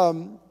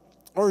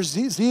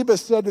 Ziba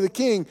said to the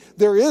king,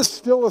 there is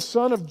still a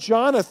son of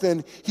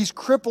Jonathan. He's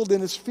crippled in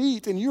his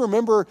feet. And you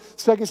remember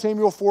 2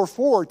 Samuel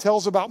 4:4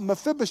 tells about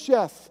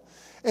Mephibosheth.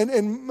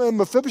 And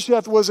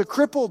Mephibosheth was a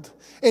crippled.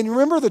 And you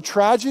remember the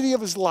tragedy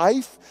of his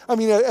life? I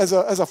mean, as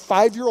a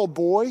 5-year-old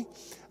boy,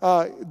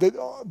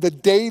 the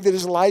day that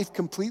his life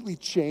completely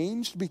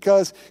changed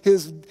because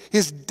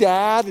his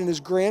dad and his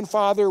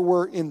grandfather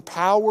were in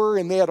power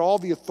and they had all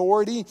the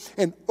authority.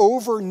 And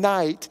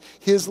overnight,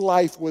 his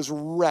life was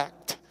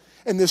wrecked.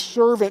 And this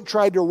servant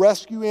tried to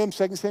rescue him.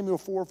 2 Samuel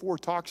 4:4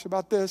 talks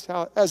about this.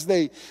 How as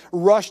they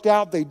rushed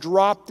out, they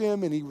dropped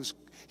him and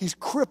he's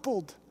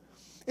crippled.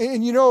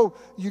 And you know,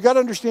 you got to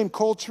understand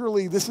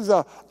culturally, this is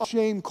a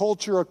shame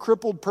culture. A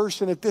crippled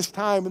person at this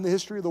time in the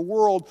history of the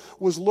world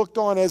was looked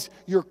on as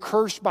you're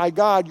cursed by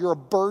God, you're a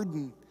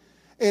burden.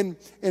 And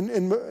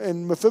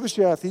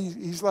Mephibosheth,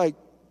 he's like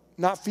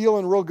not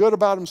feeling real good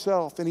about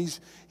himself. And he's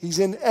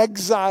in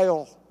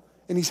exile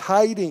and he's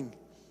hiding.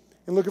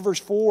 And look at verse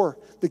 4.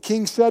 The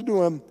king said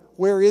to him,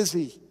 where is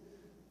he?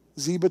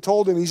 Ziba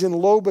told him he's in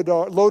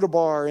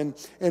Lodabar.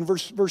 And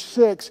verse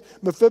 6,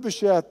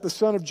 Mephibosheth, the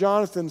son of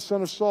Jonathan,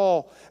 son of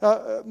Saul,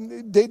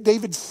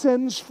 David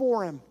sends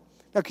for him.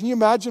 Now, can you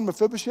imagine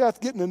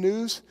Mephibosheth getting the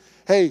news?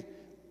 Hey,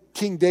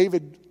 King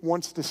David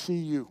wants to see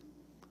you.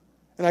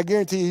 And I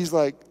guarantee he's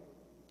like,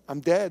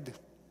 I'm dead.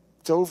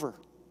 It's over.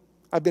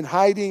 I've been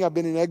hiding. I've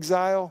been in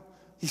exile.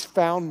 He's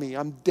found me.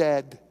 I'm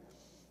dead.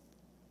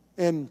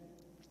 And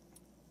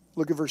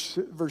look at verse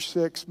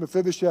 6.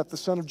 Mephibosheth, the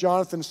son of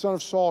Jonathan, son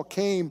of Saul,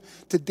 came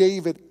to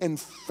David and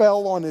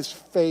fell on his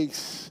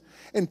face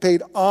and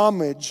paid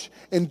homage.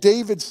 And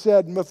David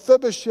said,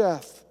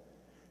 Mephibosheth.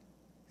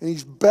 And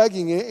he's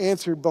begging and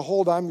answered,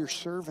 behold, I'm your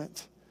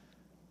servant.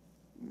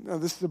 Now,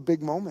 this is a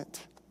big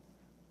moment.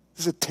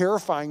 This is a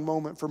terrifying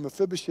moment for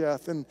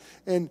Mephibosheth. And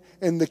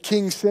the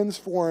king sends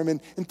for him.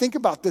 And think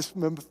about this,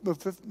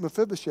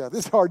 Mephibosheth.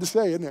 It's hard to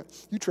say, isn't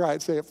it? You try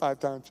it, say it 5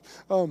 times.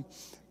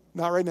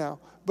 Not right now.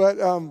 But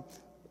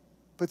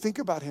think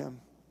about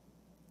him.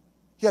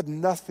 He had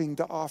nothing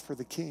to offer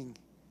the king.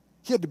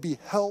 He had to be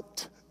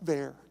helped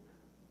there.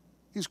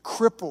 He was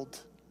crippled.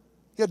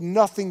 He had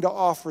nothing to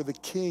offer the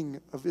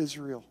king of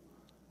Israel.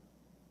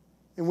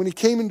 And when he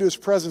came into his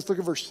presence, look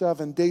at verse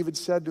 7, David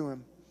said to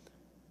him,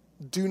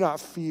 do not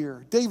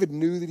fear. David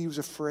knew that he was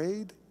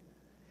afraid.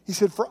 He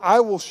said, for I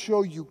will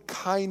show you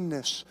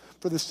kindness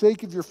for the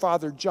sake of your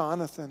father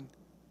Jonathan.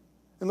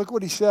 And look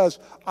what he says,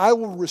 I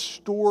will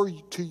restore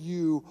to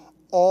you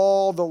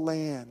all the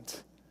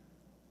land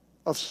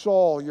of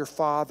Saul, your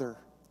father.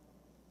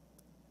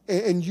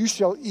 And you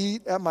shall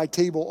eat at my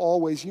table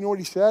always. You know what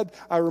he said?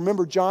 I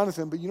remember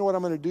Jonathan, but you know what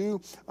I'm going to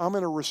do? I'm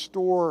going to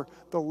restore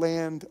the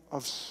land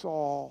of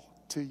Saul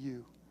to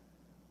you.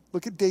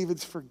 Look at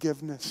David's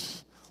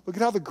forgiveness. Look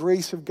at how the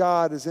grace of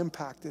God has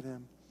impacted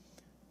him.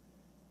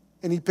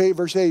 And he paid,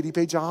 verse 8, he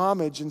paid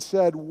homage and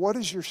said, what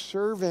is your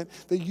servant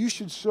that you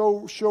should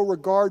so show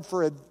regard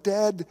for a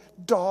dead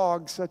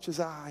dog such as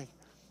I?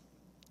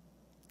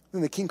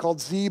 Then the king called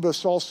Ziba,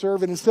 Saul's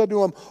servant, and said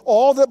to him,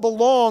 all that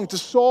belonged to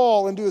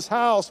Saul and to his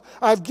house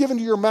I have given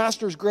to your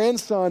master's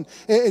grandson,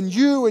 and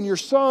you and your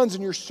sons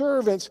and your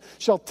servants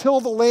shall till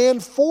the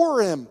land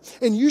for him,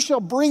 and you shall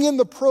bring in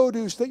the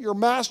produce that your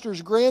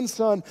master's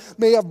grandson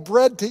may have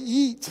bread to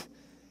eat.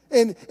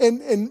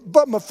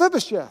 But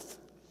Mephibosheth,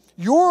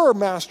 your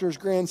master's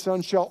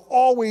grandson, shall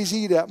always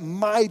eat at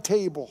my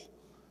table.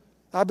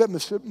 I bet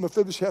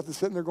Mephibosheth is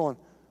sitting there going,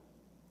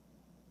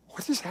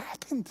 what just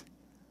happened?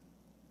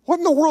 What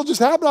in the world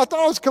just happened? I thought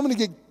I was coming to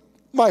get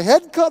my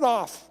head cut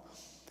off.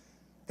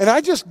 And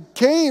I just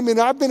came and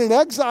I've been in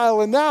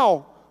exile and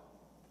now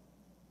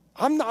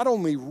I'm not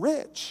only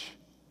rich,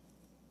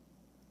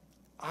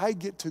 I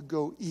get to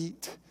go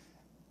eat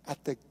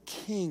at the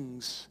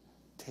king's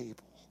table.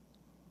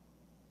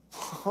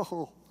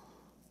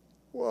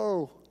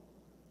 Whoa.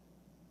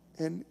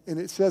 And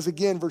it says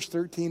again, verse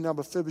 13, now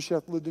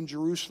Mephibosheth lived in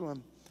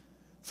Jerusalem,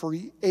 for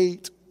he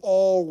ate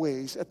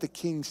always at the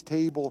king's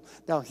table.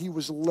 Now he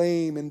was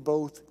lame in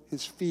both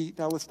his feet.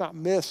 Now let's not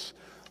miss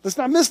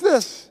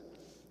this.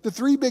 The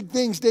 3 big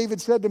things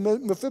David said to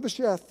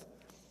Mephibosheth.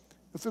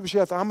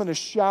 Mephibosheth, I'm going to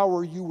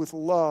shower you with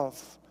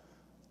love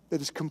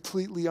that is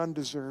completely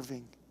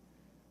undeserving.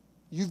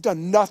 You've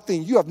done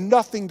nothing. You have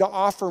nothing to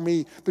offer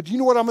me. But do you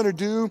know what I'm going to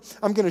do?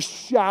 I'm going to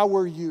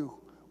shower you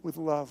with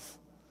love.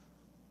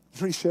 You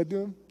know what he said to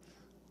him?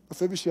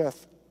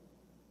 Mephibosheth,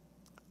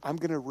 I'm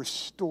going to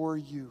restore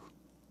you.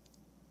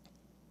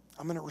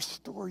 I'm going to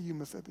restore you,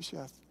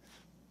 Mephibosheth.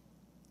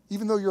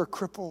 Even though you're a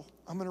cripple,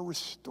 I'm going to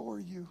restore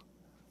you.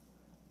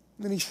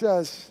 And then he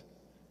says,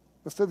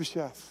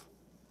 Mephibosheth,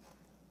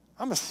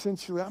 I'm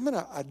going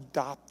to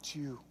adopt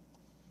you.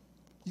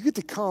 You get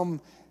to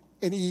come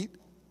and eat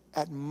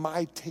at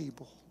my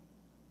table.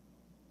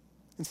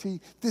 And see,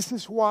 this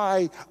is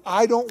why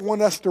I don't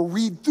want us to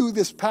read through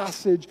this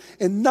passage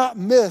and not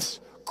miss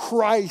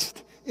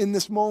Christ in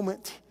this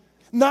moment.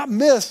 Not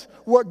miss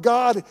what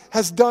God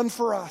has done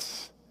for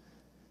us.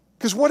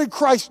 Because what did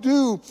Christ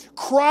do?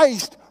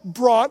 Christ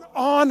brought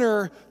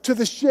honor to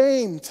the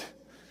shamed.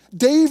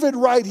 David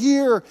right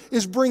here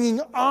is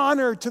bringing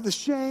honor to the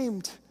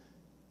shamed.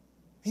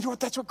 You know what?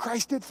 That's what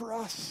Christ did for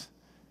us.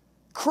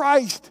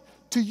 Christ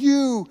to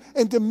you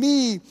and to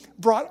me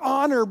brought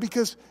honor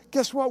because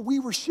guess what? We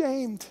were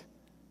shamed.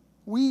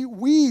 We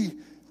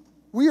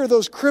are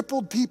those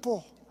crippled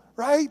people,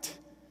 right?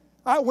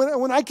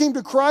 When I came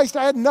to Christ,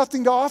 I had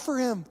nothing to offer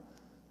him.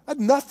 I had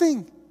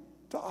nothing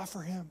to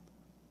offer him.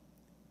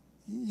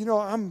 You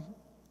know,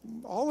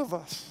 all of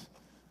us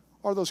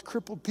are those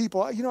crippled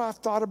people. You know, I've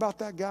thought about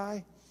that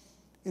guy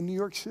in New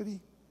York City.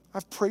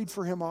 I've prayed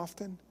for him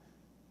often.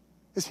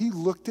 As he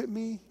looked at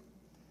me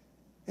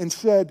and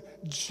said,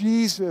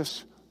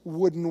 Jesus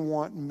wouldn't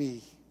want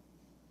me.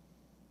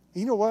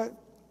 You know what?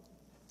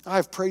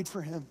 I've prayed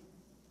for him.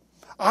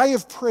 I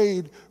have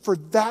prayed for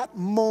that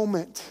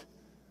moment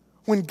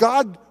when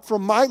God,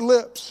 from my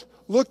lips,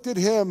 looked at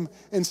him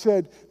and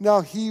said,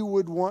 now he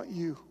would want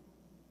you.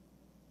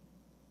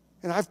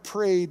 And I've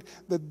prayed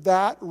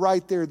that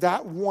right there,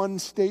 that one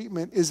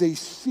statement is a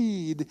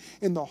seed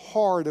in the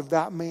heart of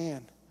that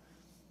man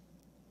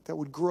that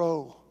would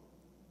grow.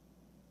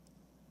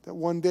 That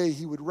one day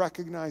he would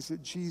recognize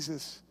that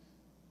Jesus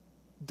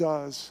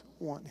does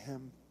want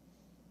him.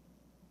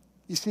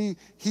 You see,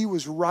 he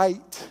was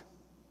right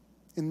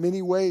in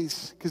many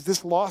ways because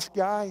this lost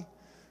guy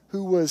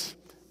who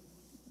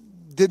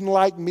didn't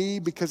like me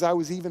because I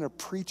was even a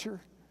preacher,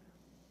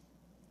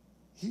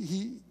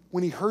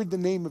 when he heard the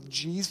name of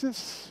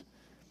Jesus,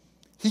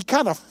 he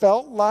kind of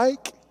felt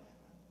like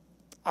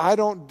I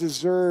don't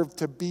deserve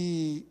to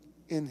be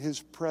in his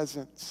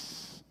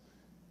presence.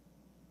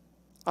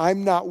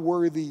 I'm not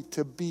worthy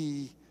to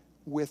be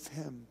with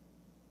him.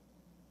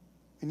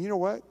 And you know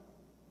what?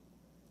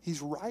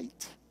 He's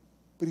right.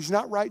 But he's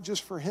not right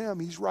just for him.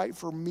 He's right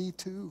for me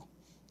too,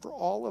 for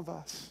all of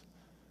us.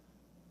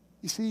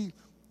 You see,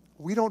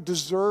 we don't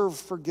deserve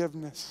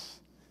forgiveness.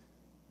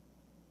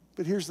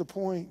 But here's the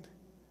point.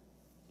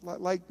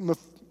 Like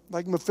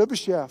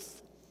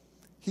Mephibosheth,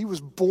 he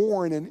was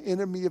born an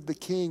enemy of the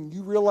king.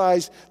 You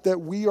realize that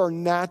we are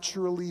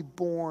naturally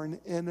born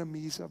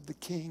enemies of the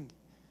king.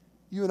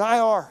 You and I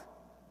are.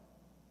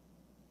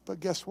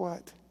 But guess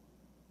what?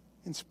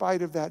 In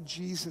spite of that,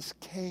 Jesus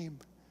came.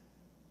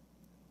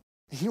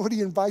 You know what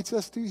he invites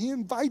us to? He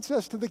invites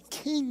us to the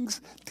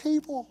king's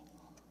table.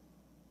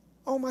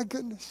 Oh my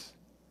goodness.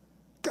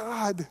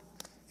 God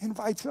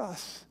invites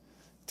us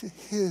to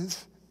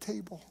his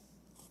table.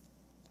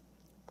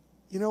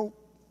 You know,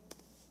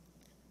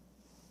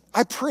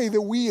 I pray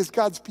that we as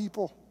God's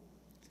people,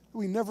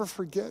 we never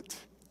forget,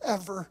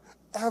 ever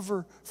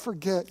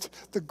forget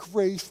the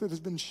grace that has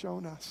been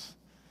shown us.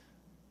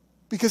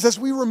 Because as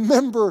we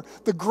remember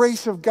the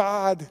grace of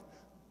God,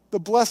 the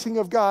blessing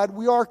of God,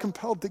 we are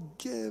compelled to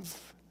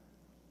give.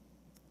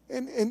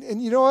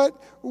 And you know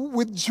what?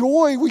 With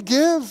joy we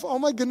give. Oh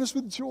my goodness,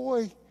 with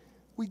joy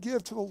we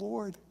give to the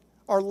Lord.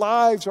 Our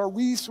lives, our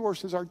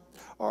resources,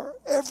 our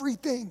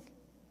everything.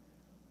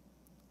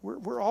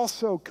 We're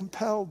also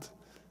compelled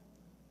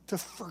to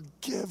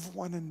forgive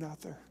one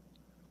another.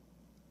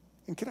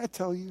 And can I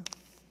tell you,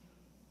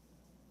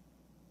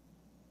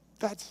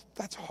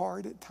 that's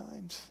hard at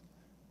times.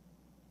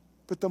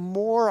 But the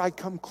more I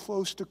come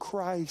close to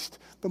Christ,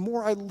 the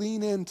more I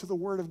lean into the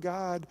Word of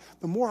God,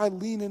 the more I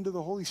lean into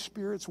the Holy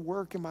Spirit's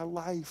work in my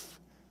life,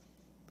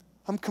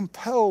 I'm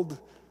compelled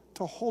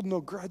to hold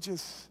no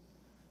grudges.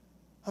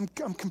 I'm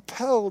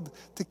compelled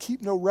to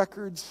keep no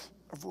records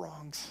of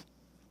wrongs.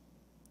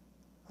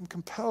 I'm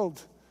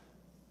compelled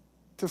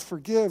to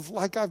forgive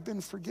like I've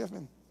been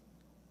forgiven.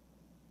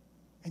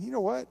 And you know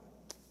what?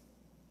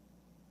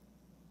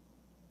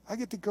 I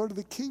get to go to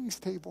the king's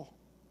table.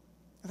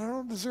 And I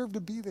don't deserve to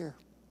be there.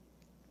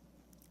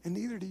 And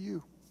neither do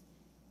you.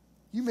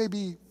 You may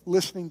be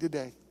listening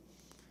today.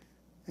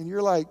 And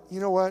you're like, you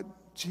know what?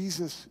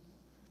 Jesus,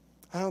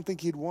 I don't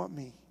think he'd want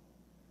me.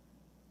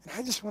 And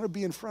I just want to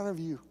be in front of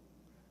you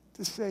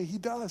to say he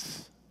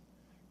does.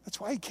 That's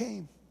why he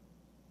came.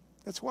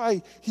 That's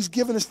why he's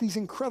given us these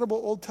incredible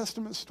Old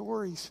Testament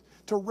stories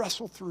to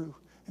wrestle through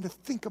and to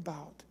think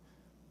about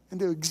and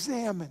to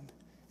examine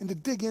and to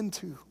dig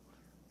into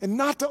and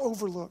not to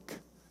overlook.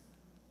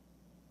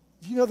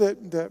 Do you know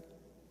that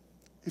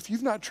if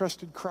you've not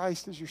trusted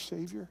Christ as your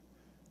Savior,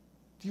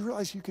 do you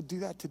realize you could do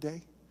that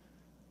today?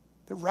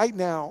 That right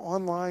now,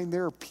 online,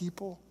 there are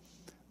people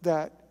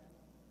that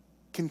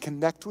can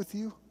connect with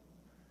you.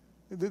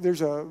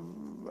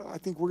 I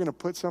think we're going to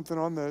put something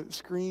on the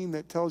screen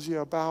that tells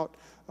you about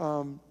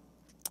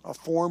a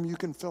form you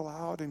can fill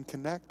out and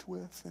connect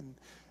with.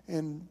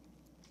 And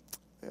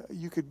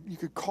you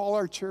could call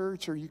our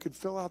church, or you could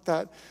fill out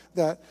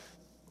that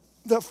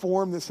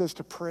form that says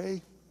to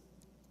pray.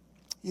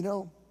 You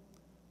know,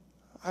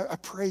 I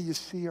pray you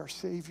see our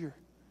Savior.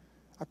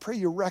 I pray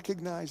you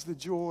recognize the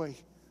joy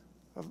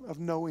of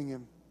knowing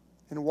him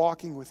and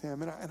walking with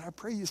him. And I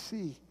pray you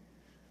see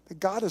that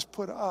God has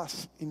put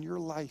us in your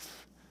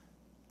life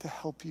to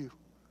help you.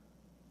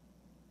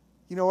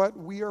 You know what?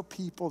 We are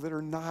people that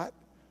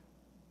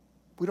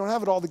we don't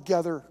have it all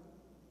together.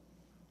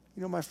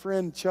 You know, my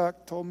friend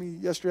Chuck told me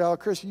yesterday, "Oh,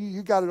 Chris,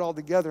 you got it all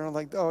together." And I'm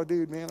like, "Oh,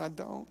 dude, man, I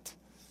don't.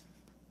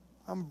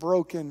 I'm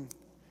broken,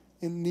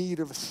 in need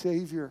of a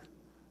Savior."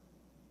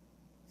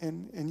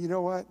 And you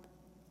know what?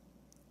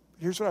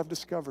 Here's what I've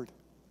discovered.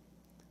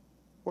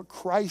 What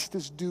Christ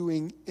is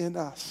doing in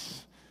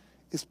us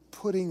is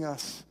putting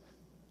us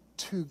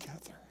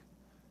together.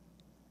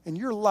 And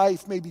your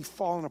life may be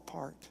falling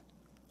apart.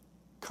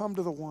 Come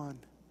to the one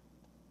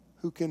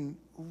who can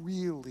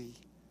really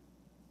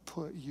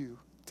put you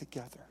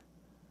together.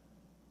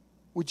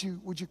 Would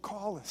you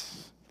call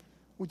us?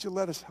 Would you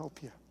let us help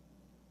you?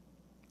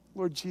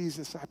 Lord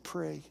Jesus, I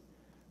pray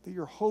that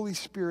your Holy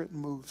Spirit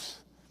moves.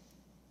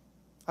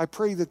 I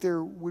pray that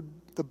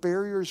the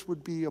barriers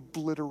would be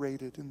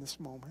obliterated in this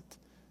moment.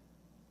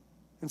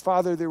 And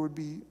Father, there would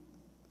be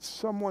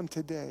someone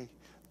today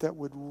that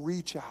would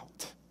reach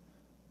out.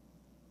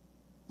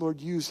 Lord,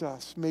 use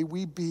us. May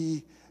we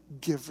be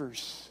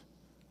givers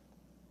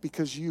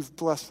because you've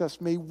blessed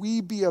us. May we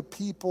be a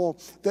people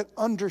that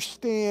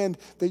understand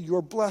that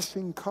your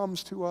blessing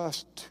comes to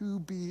us to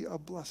be a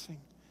blessing.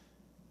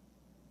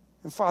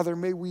 And Father,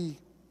 may we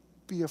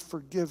be a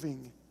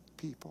forgiving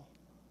people.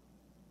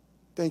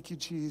 Thank you,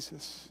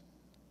 Jesus,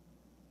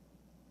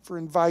 for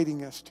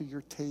inviting us to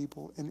your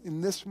table. And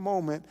in this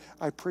moment,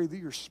 I pray that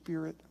your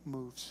Spirit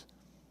moves.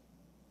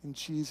 In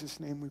Jesus'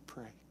 name we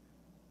pray.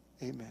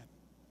 Amen.